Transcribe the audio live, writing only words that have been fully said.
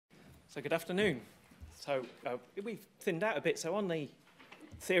So good afternoon. So we've thinned out a bit. So on the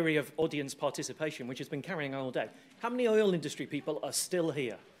theory of audience participation, which has been carrying on all day, how many oil industry people are still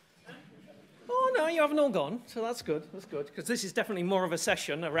here? Oh, no, you haven't all gone. So that's good. That's good. Because this is definitely more of a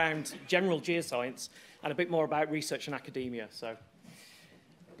session around general geoscience and a bit more about research and academia. So,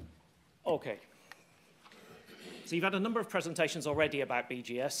 OK. So you've had a number of presentations already about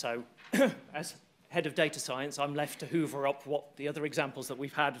BGS. So as head of data science, I'm left to hoover up what the other examples that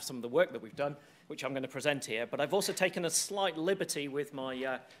we've had of some of the work that we've done, which I'm going to present here. But I've also taken a slight liberty with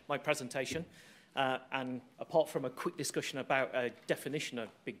my, my presentation. And apart from a quick discussion about a definition of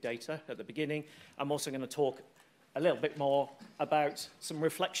big data at the beginning, I'm also going to talk a little bit more about some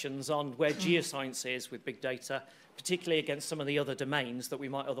reflections on where geoscience is with big data, particularly against some of the other domains that we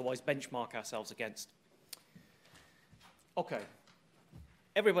might otherwise benchmark ourselves against. OK.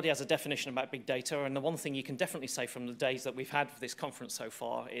 Everybody has a definition about big data, and the one thing you can definitely say from the days that we've had for this conference so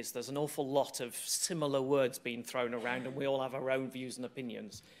far is there's an awful lot of similar words being thrown around, and we all have our own views and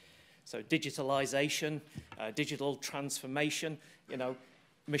opinions. So digitalization, digital transformation,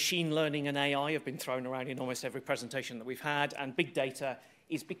 machine learning and AI have been thrown around in almost every presentation that we've had, and big data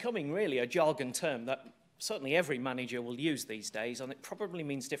is becoming really a jargon term that certainly every manager will use these days, and it probably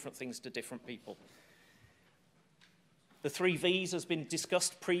means different things to different people. The 3 V's has been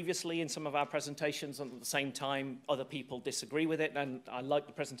discussed previously in some of our presentations, and at the same time, other people disagree with it. And I liked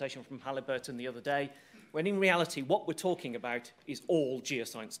the presentation from Halliburton the other day, when in reality, what we're talking about is all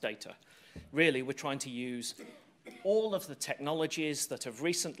geoscience data. Really, we're trying to use all of the technologies that have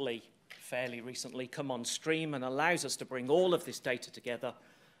fairly recently, come on stream and allows us to bring all of this data together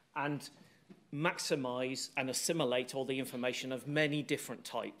and maximize and assimilate all the information of many different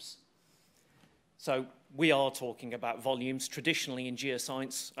types. So we are talking about volumes traditionally in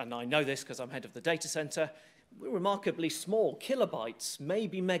geoscience, and I know this because I'm head of the data center. We're remarkably small, kilobytes,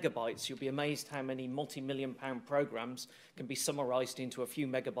 maybe megabytes. You'll be amazed how many multi-million-pound programs can be summarized into a few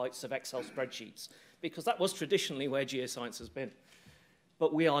megabytes of Excel spreadsheets, because that was traditionally where geoscience has been.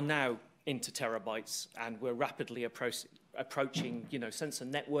 But we are now into terabytes, and we're rapidly approaching sensor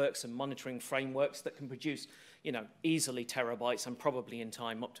networks and monitoring frameworks that can produce easily terabytes and probably in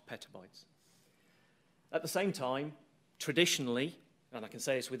time up to petabytes. At the same time, traditionally, and I can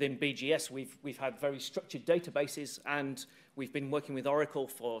say this within BGS, we've had very structured databases, and we've been working with Oracle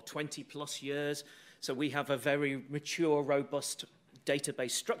for 20+ years. So we have a very mature, robust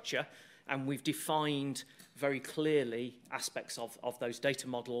database structure, and we've defined very clearly aspects of those data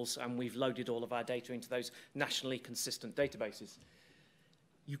models, and we've loaded all of our data into those nationally consistent databases.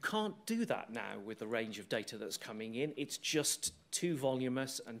 You can't do that now with the range of data that's coming in. It's just too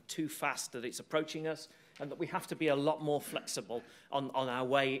voluminous and too fast that it's approaching us, and that we have to be a lot more flexible on our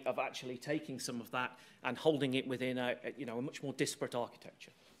way of actually taking some of that and holding it within a much more disparate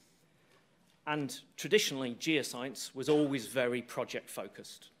architecture. And traditionally, geoscience was always very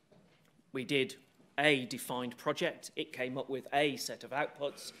project-focused. We did a defined project. It came up with a set of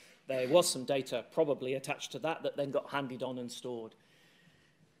outputs. There was some data probably attached to that that then got handed on and stored.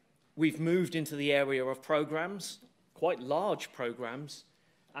 We've moved into the area of programs, quite large programs,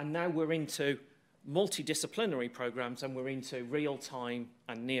 and now we're into multidisciplinary programs, and we're into real-time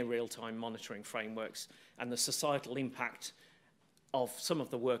and near real-time monitoring frameworks, and the societal impact of some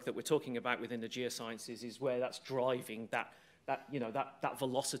of the work that we're talking about within the geosciences is where that's driving that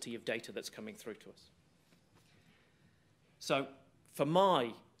velocity of data that's coming through to us. So for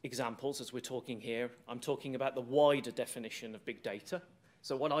my examples, as we're talking here, I'm talking about the wider definition of big data.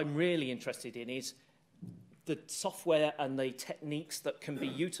 So what I'm really interested in is the software and the techniques that can be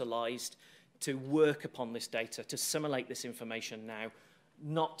utilized to work upon this data, to simulate this information now,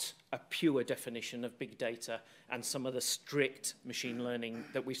 not a pure definition of big data and some of the strict machine learning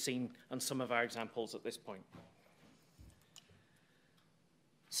that we've seen on some of our examples at this point.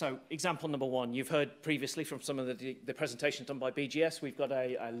 So example number 1, you've heard previously from some of the presentations done by BGS, we've got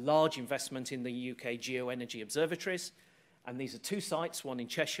a large investment in the UK geoenergy observatories. And these are 2 sites, one in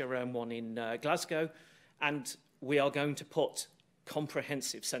Cheshire and one in Glasgow. And we are going to put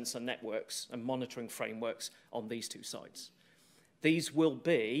comprehensive sensor networks and monitoring frameworks on these 2 sites. These will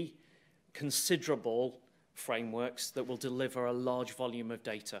be considerable frameworks that will deliver a large volume of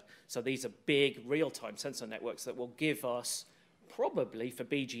data. So these are big real-time sensor networks that will give us, probably for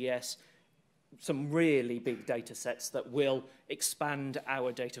BGS, some really big data sets that will expand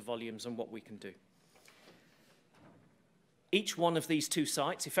our data volumes and what we can do. Each one of these 2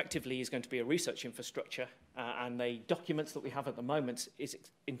 sites effectively is going to be a research infrastructure, and the documents that we have at the moment is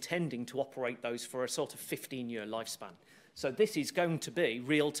intending to operate those for a sort of 15-year lifespan. So this is going to be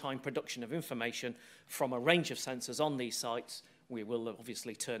real-time production of information from a range of sensors on these sites We will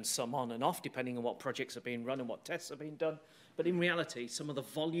obviously turn some on and off depending on what projects are being run and what tests are being done. But in reality, some of the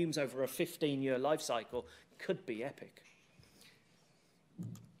volumes over a 15-year life cycle could be epic.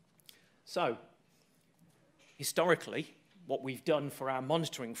 So, historically, what we've done for our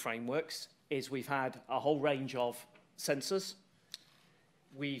monitoring frameworks is we've had a whole range of sensors.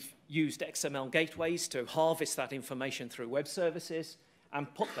 We've used XML gateways to harvest that information through web services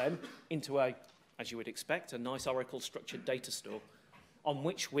and put them into a, as you would expect, a nice Oracle structured data store on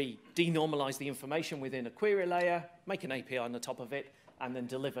which we denormalize the information within a query layer, make an API on the top of it, and then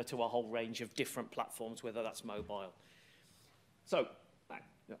deliver to a whole range of different platforms, whether that's mobile. So,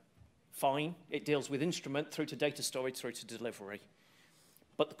 fine, it deals with instrument through to data storage, through to delivery.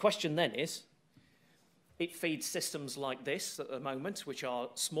 But the question then is, it feeds systems like this at the moment, which are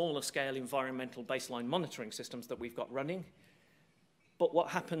smaller scale environmental baseline monitoring systems that we've got running. But what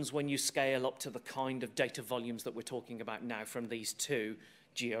happens when you scale up to the kind of data volumes that we're talking about now from these two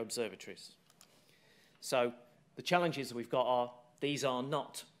geo-observatories? So the challenges we've got are, these are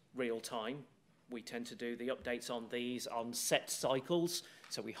not real time. We tend to do the updates on these on set cycles.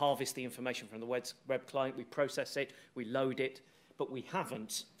 So we harvest the information from the web client, we process it, we load it, but we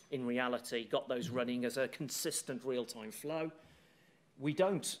haven't, in reality, got those running as a consistent real-time flow. We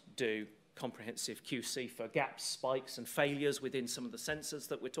don't do comprehensive QC for gaps, spikes, and failures within some of the sensors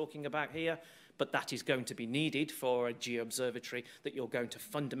that we're talking about here, but that is going to be needed for a geo-observatory that you're going to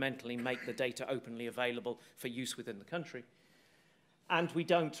fundamentally make the data openly available for use within the country. And we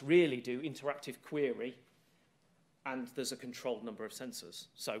don't really do interactive query, and there's a controlled number of sensors.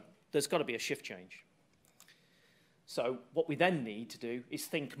 So there's got to be a shift change. So what we then need to do is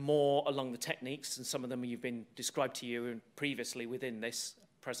think more along the techniques, and some of them you've been described to you previously within this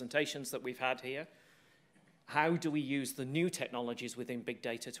presentations that we've had here. How do we use the new technologies within big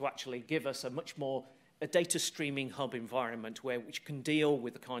data to actually give us a much more a data streaming hub environment which can deal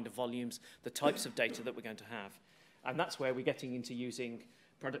with the kind of volumes, the types of data that we're going to have? And that's where we're getting into using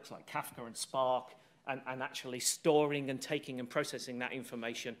products like Kafka and Spark and actually storing and taking and processing that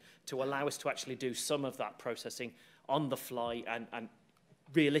information to allow us to actually do some of that processing on the fly and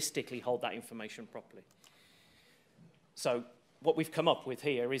realistically hold that information properly. So what we've come up with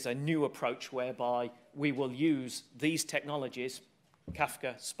here is a new approach whereby we will use these technologies,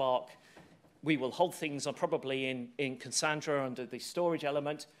 Kafka, Spark. We will hold things on probably in Cassandra under the storage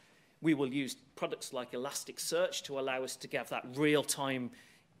element. We will use products like Elasticsearch to allow us to get that real-time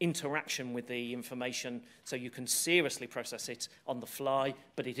interaction with the information so you can seriously process it on the fly,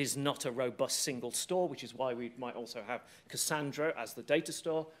 but it is not a robust single store, which is why we might also have Cassandra as the data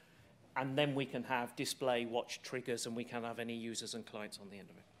store. And then we can have display, watch, triggers, and we can have any users and clients on the end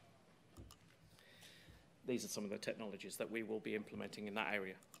of it. These are some of the technologies that we will be implementing in that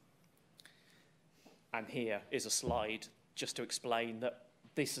area. And here is a slide just to explain that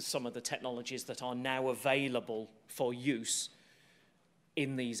this is some of the technologies that are now available for use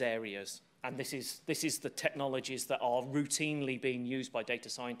in these areas. And this is the technologies that are routinely being used by data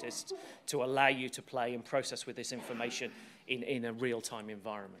scientists to allow you to play and process with this information in a real-time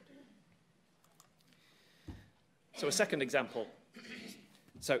environment. So a second example.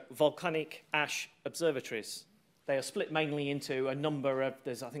 So volcanic ash observatories. They are split mainly into a number of,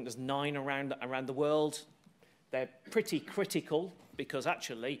 I think there's 9 around the world. They're pretty critical because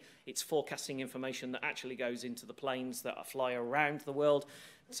actually it's forecasting information that actually goes into the planes that fly around the world,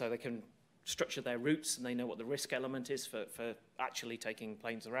 so they can structure their routes and they know what the risk element is for actually taking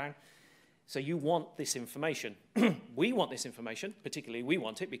planes around. So you want this information. We want this information, particularly we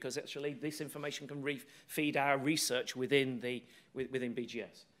want it because actually this information can feed our research within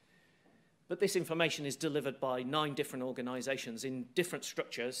BGS. But this information is delivered by 9 different organizations in different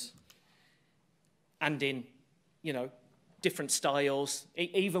structures and in, different styles.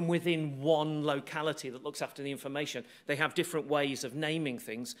 Even within one locality that looks after the information, they have different ways of naming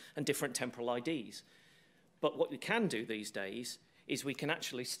things and different temporal IDs. But what we can do these days is we can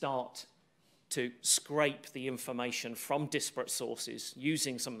actually start to scrape the information from disparate sources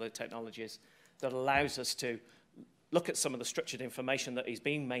using some of the technologies that allows us to look at some of the structured information that is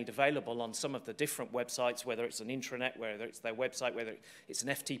being made available on some of the different websites, whether it's an intranet, whether it's their website, whether it's an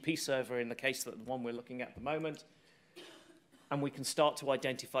FTP server in the case that the one we're looking at the moment. And we can start to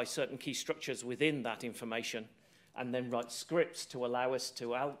identify certain key structures within that information and then write scripts to allow us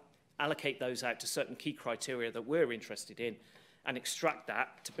to allocate those out to certain key criteria that we're interested in and extract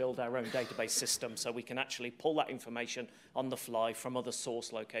that to build our own database system so we can actually pull that information on the fly from other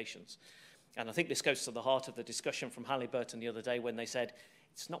source locations. And I think this goes to the heart of the discussion from Halliburton the other day when they said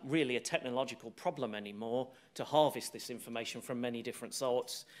it's not really a technological problem anymore to harvest this information from many different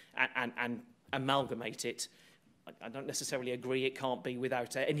sorts and amalgamate it. I don't necessarily agree it can't be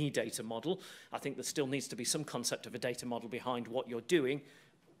without any data model. I think there still needs to be some concept of a data model behind what you're doing,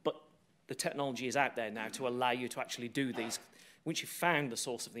 but the technology is out there now to allow you to actually do these. Once you've found the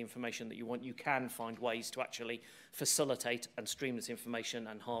source of the information that you want, you can find ways to actually facilitate and stream this information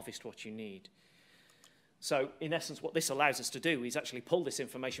and harvest what you need. So in essence, what this allows us to do is actually pull this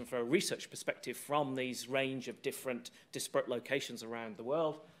information from a research perspective from these range of different disparate locations around the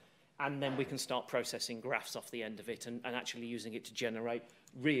world, and then we can start processing graphs off the end of it and actually using it to generate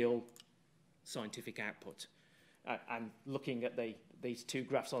real scientific output. And looking at these two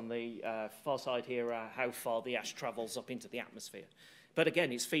graphs on the far side here are how far the ash travels up into the atmosphere. But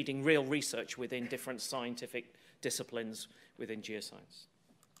again, it's feeding real research within different scientific disciplines within geoscience.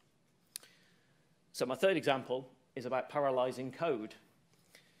 So my third example is about parallelizing code.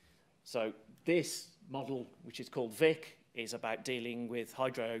 So this model, which is called VIC, is about dealing with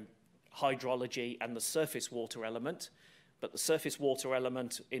hydrology and the surface water element. But the surface water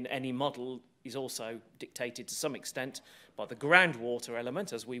element in any model is also dictated to some extent by the groundwater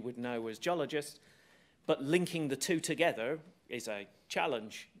element, as we would know as geologists. But linking the two together is a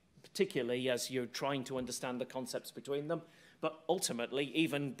challenge, particularly as you're trying to understand the concepts between them. But ultimately,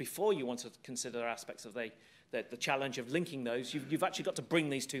 even before you want to consider aspects of the challenge of linking those, you've actually got to bring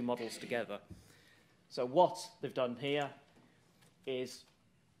these two models together. So what they've done here is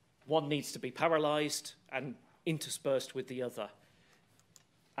one needs to be parallelized and interspersed with the other.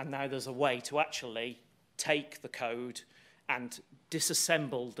 And now there's a way to actually take the code and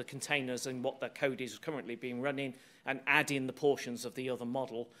disassemble the containers and what the code is currently being run in and add in the portions of the other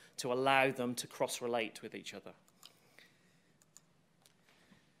model to allow them to cross-relate with each other.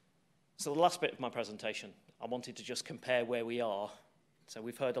 So the last bit of my presentation, I wanted to just compare where we are. So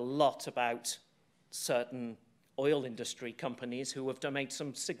we've heard a lot about certain oil industry companies who have made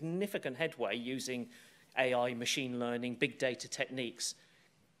some significant headway using AI, machine learning, big data techniques,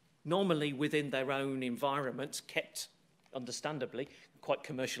 normally within their own environment, kept, understandably, quite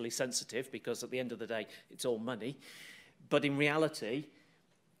commercially sensitive, because at the end of the day, it's all money. But in reality,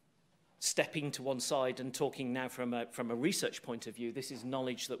 stepping to one side and talking now from a research point of view, this is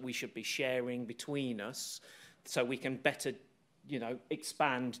knowledge that we should be sharing between us so we can better,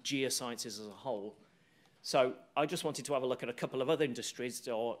 expand geosciences as a whole. So I just wanted to have a look at a couple of other industries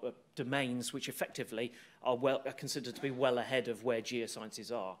or domains which effectively are considered to be well ahead of where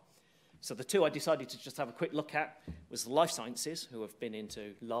geosciences are. So the two I decided to just have a quick look at was the life sciences, who have been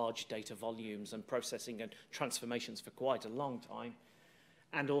into large data volumes and processing and transformations for quite a long time,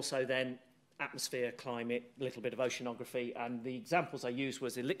 and also then atmosphere, climate, a little bit of oceanography, and the examples I used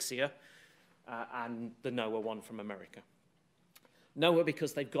was Elixir and the NOAA one from America. NOAA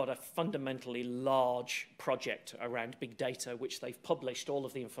because they've got a fundamentally large project around big data, which they've published all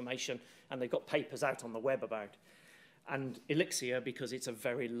of the information, and they've got papers out on the web about. And Elixir because it's a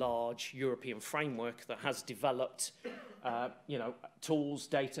very large European framework that has developed tools,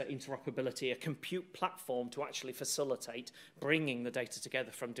 data, interoperability, a compute platform to actually facilitate bringing the data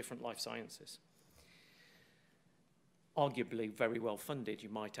together from different life sciences. Arguably very well funded, you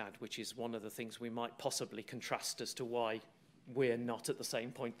might add, which is one of the things we might possibly contrast as to why we're not at the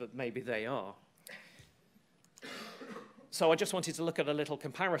same point that maybe they are. So I just wanted to look at a little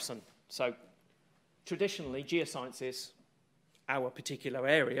comparison. So traditionally, geosciences, our particular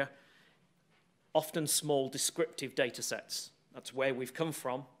area, often small descriptive data sets. That's where we've come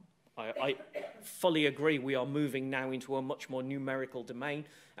from. I fully agree we are moving now into a much more numerical domain,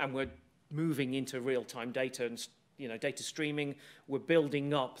 and we're moving into real-time data and data streaming. We're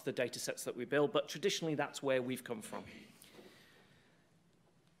building up the data sets that we build, but traditionally that's where we've come from.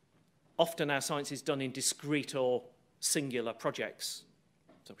 Often our science is done in discrete or singular projects,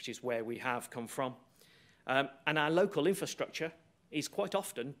 which is where we have come from. And our local infrastructure is quite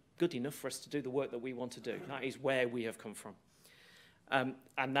often good enough for us to do the work that we want to do. That is where we have come from.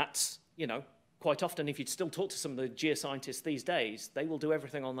 And that's, quite often if you'd still talk to some of the geoscientists these days, they will do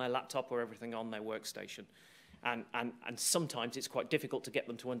everything on their laptop or everything on their workstation. And sometimes it's quite difficult to get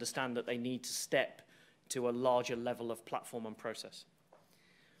them to understand that they need to step to a larger level of platform and process.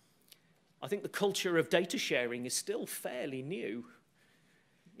 I think the culture of data sharing is still fairly new.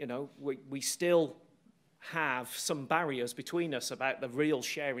 We still have some barriers between us about the real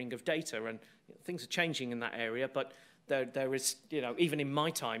sharing of data, and things are changing in that area, but there is, even in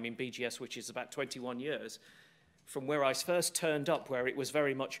my time in BGS, which is about 21 years, from where I first turned up, where it was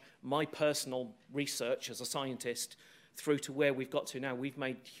very much my personal research as a scientist, through to where we've got to now, we've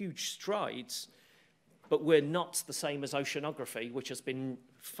made huge strides, but we're not the same as oceanography, which has been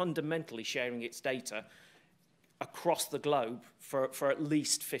fundamentally sharing its data across the globe for at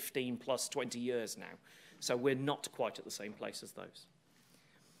least 15 plus 20 years now. So we're not quite at the same place as those.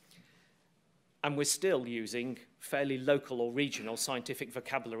 And we're still using fairly local or regional scientific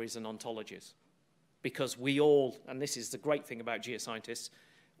vocabularies and ontologies. Because we all, and this is the great thing about geoscientists,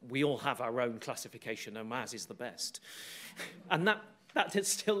 we all have our own classification, and ours is the best. And that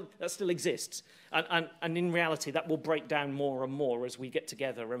still exists. And in reality, that will break down more and more as we get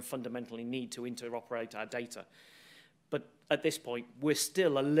together and fundamentally need to interoperate our data. But at this point, we're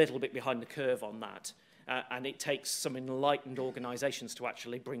still a little bit behind the curve on that. And it takes some enlightened organizations to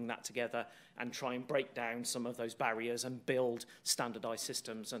actually bring that together and try and break down some of those barriers and build standardized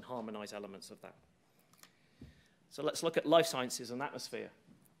systems and harmonize elements of that. So let's look at life sciences and atmosphere.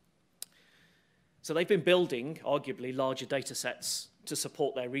 So they've been building, arguably, larger data sets to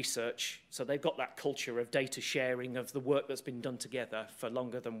support their research. So they've got that culture of data sharing of the work that's been done together for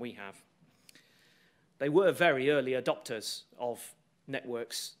longer than we have. They were very early adopters of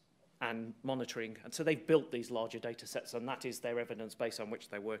networks and monitoring, and so they've built these larger data sets, and that is their evidence base on which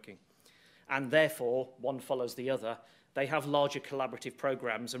they're working. And therefore, one follows the other. They have larger collaborative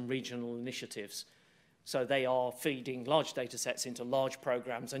programs and regional initiatives. So they are feeding large data sets into large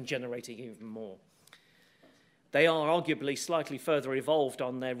programs and generating even more. They are arguably slightly further evolved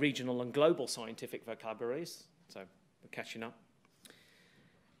on their regional and global scientific vocabularies, so we're catching up.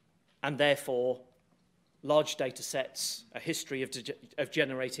 And therefore, large data sets, a history of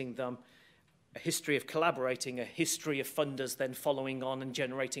generating them, a history of collaborating, a history of funders then following on and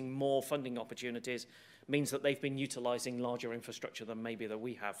generating more funding opportunities means that they've been utilizing larger infrastructure than maybe that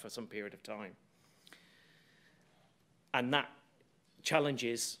we have for some period of time. And that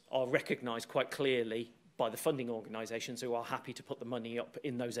challenges are recognized quite clearly by the funding organizations who are happy to put the money up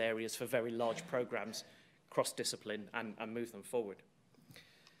in those areas for very large programs, cross-discipline, and move them forward.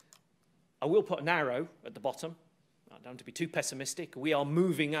 I will put an arrow at the bottom. I don't want to be too pessimistic. We are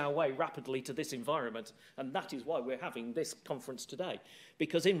moving our way rapidly to this environment, and that is why we're having this conference today.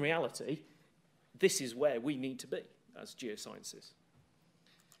 Because in reality, this is where we need to be as geosciences.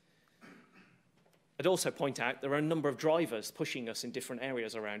 I'd also point out there are a number of drivers pushing us in different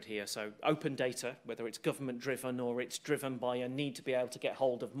areas around here. So open data, whether it's government-driven or it's driven by a need to be able to get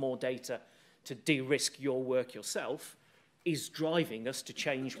hold of more data to de-risk your work yourself, is driving us to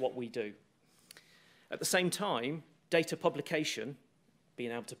change what we do. At the same time, data publication,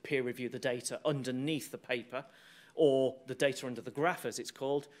 being able to peer review the data underneath the paper, or the data under the graph, as it's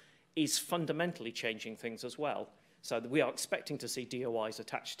called, is fundamentally changing things as well. So we are expecting to see DOIs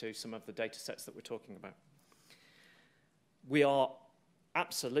attached to some of the data sets that we're talking about. We are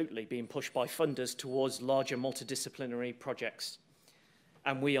absolutely being pushed by funders towards larger multidisciplinary projects.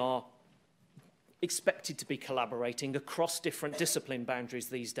 And we are expected to be collaborating across different discipline boundaries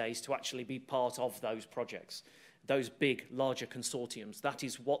these days to actually be part of those projects, those big, larger consortiums. That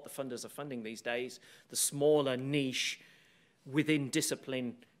is what the funders are funding these days. The smaller niche within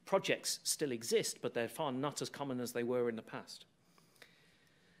discipline projects still exist, but they're far not as common as they were in the past.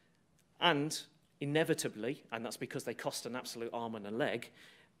 And inevitably, and that's because they cost an absolute arm and a leg,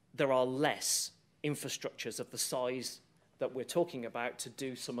 there are less infrastructures of the size that we're talking about to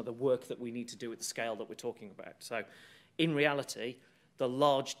do some of the work that we need to do at the scale that we're talking about. So in reality, the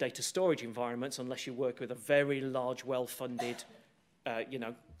large data storage environments, unless you work with a very large, well-funded,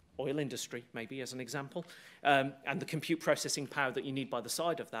 oil industry, maybe as an example, and the compute processing power that you need by the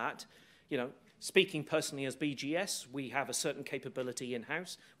side of that, speaking personally as BGS, we have a certain capability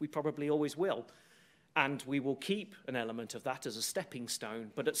in-house. We probably always will. And we will keep an element of that as a stepping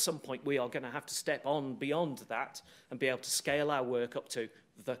stone, but at some point we are going to have to step on beyond that and be able to scale our work up to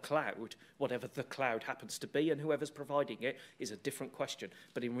the cloud, whatever the cloud happens to be, and whoever's providing it is a different question.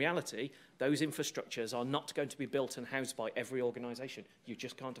 But in reality, those infrastructures are not going to be built and housed by every organization. You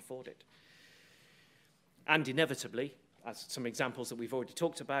just can't afford it. And inevitably, as some examples that we've already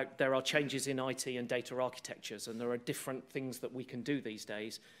talked about, there are changes in IT and data architectures, and there are different things that we can do these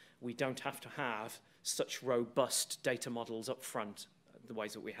days. We don't have to have such robust data models up front, the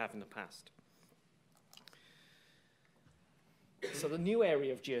ways that we have in the past. So the new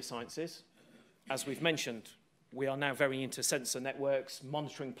area of geosciences, as we've mentioned, we are now very into sensor networks,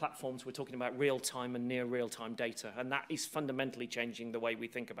 monitoring platforms. We're talking about real-time and near real-time data, and that is fundamentally changing the way we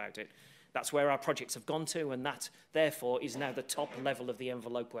think about it. That's where our projects have gone to, and that, therefore, is now the top level of the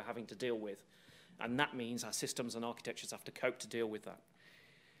envelope we're having to deal with. And that means our systems and architectures have to cope to deal with that.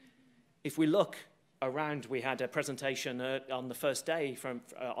 If we look around, we had a presentation on the first day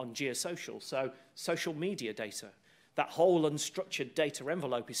on geosocial, so social media data. That whole unstructured data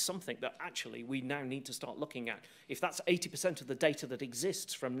envelope is something that actually we now need to start looking at. If that's 80% of the data that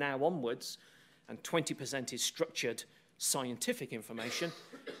exists from now onwards, and 20% is structured scientific information,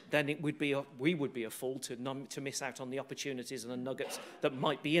 then we would be a fool to miss out on the opportunities and the nuggets that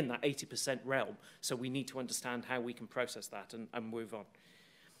might be in that 80% realm. So we need to understand how we can process that and move on.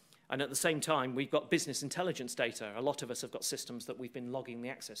 And at the same time, we've got business intelligence data. A lot of us have got systems that we've been logging the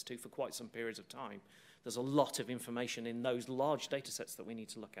access to for quite some periods of time. There's a lot of information in those large data sets that we need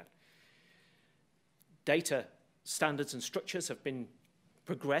to look at. Data standards and structures have been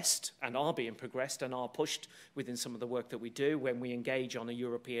progressed and are being progressed and are pushed within some of the work that we do when we engage on a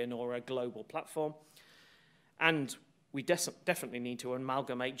European or a global platform. And we definitely need to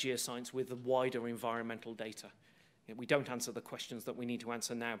amalgamate geoscience with the wider environmental data. We don't answer the questions that we need to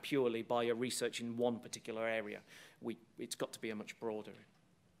answer now purely by a research in one particular area. It's got to be a much broader.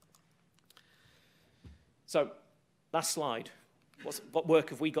 So, last slide. What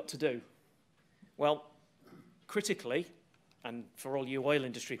work have we got to do? Well, critically, and for all you oil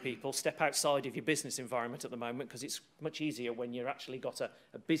industry people, step outside of your business environment at the moment, because it's much easier when you've actually got a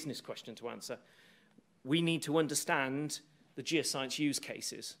business question to answer. We need to understand the geoscience use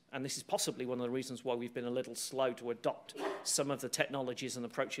cases, and this is possibly one of the reasons why we've been a little slow to adopt some of the technologies and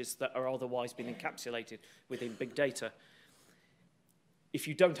approaches that are otherwise been encapsulated within big data. If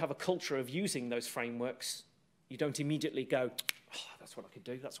you don't have a culture of using those frameworks, you don't immediately go, oh, that's what I could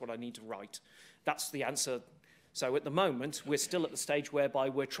do, that's what I need to write. That's the answer. So at the moment, we're still at the stage whereby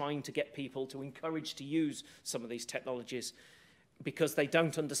we're trying to get people to encourage to use some of these technologies because they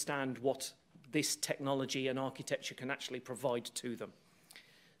don't understand what this technology and architecture can actually provide to them.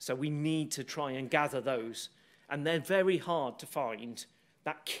 So we need to try and gather those. And they're very hard to find.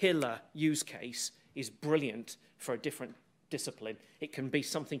 That killer use case is brilliant for a different discipline. It can be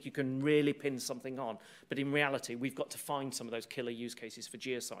something you can really pin something on. But in reality, we've got to find some of those killer use cases for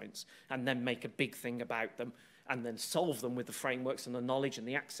geoscience and then make a big thing about them and then solve them with the frameworks and the knowledge and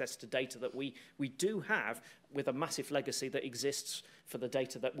the access to data that we do have with a massive legacy that exists for the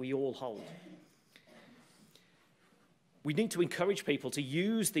data that we all hold. We need to encourage people to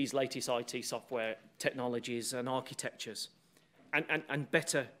use these latest IT software technologies and architectures and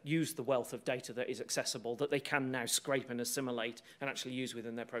better use the wealth of data that is accessible, that they can now scrape and assimilate and actually use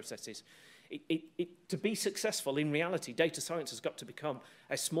within their processes. To be successful, in reality, data science has got to become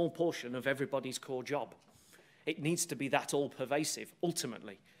a small portion of everybody's core job. It needs to be that all-pervasive,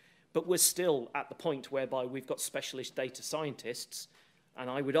 ultimately. But we're still at the point whereby we've got specialist data scientists, and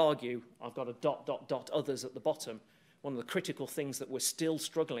I would argue, I've got a ... others at the bottom. One of the critical things that we're still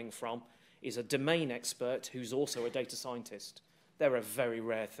struggling from is a domain expert who's also a data scientist. They're a very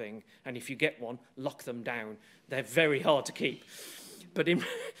rare thing, and if you get one, lock them down. They're very hard to keep.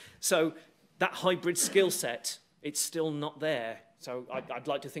 So that hybrid skill set, it's still not there. So I'd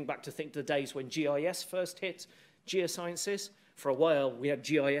like to think back to the days when GIS first hit geosciences. For a while, we had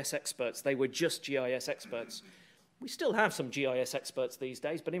GIS experts. They were just GIS experts. We still have some GIS experts these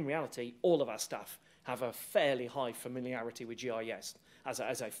days, but in reality, all of our staff have a fairly high familiarity with GIS as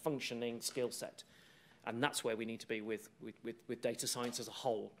a functioning skill set. And that's where we need to be with data science as a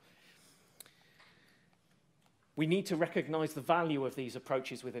whole. We need to recognize the value of these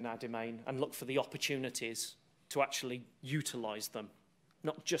approaches within our domain and look for the opportunities to actually utilize them,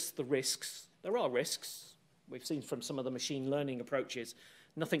 not just the risks. There are risks. We've seen from some of the machine learning approaches,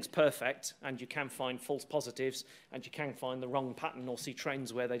 nothing's perfect, and you can find false positives, and you can find the wrong pattern or see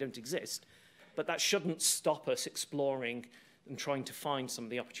trends where they don't exist. But that shouldn't stop us exploring and trying to find some of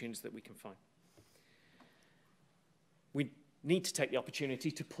the opportunities that we can find. We need to take the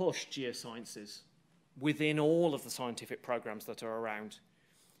opportunity to push geosciences within all of the scientific programs that are around.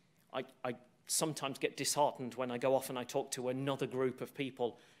 I sometimes get disheartened when I go off and I talk to another group of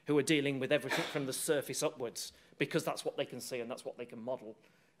people who are dealing with everything from the surface upwards because that's what they can see and that's what they can model.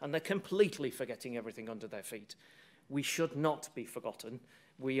 And they're completely forgetting everything under their feet. We should not be forgotten.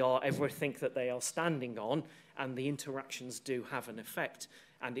 We are everything that they are standing on, and the interactions do have an effect.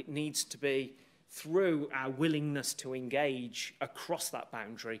 And it needs to be through our willingness to engage across that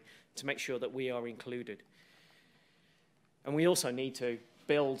boundary to make sure that we are included. And we also need to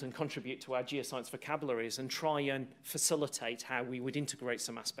build and contribute to our geoscience vocabularies and try and facilitate how we would integrate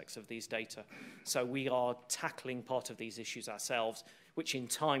some aspects of these data. So we are tackling part of these issues ourselves, which in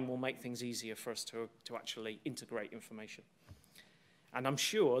time will make things easier for us to actually integrate information. And I'm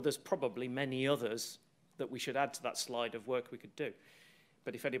sure there's probably many others that we should add to that slide of work we could do.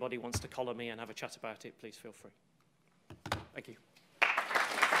 But if anybody wants to collar me and have a chat about it, please feel free. Thank you.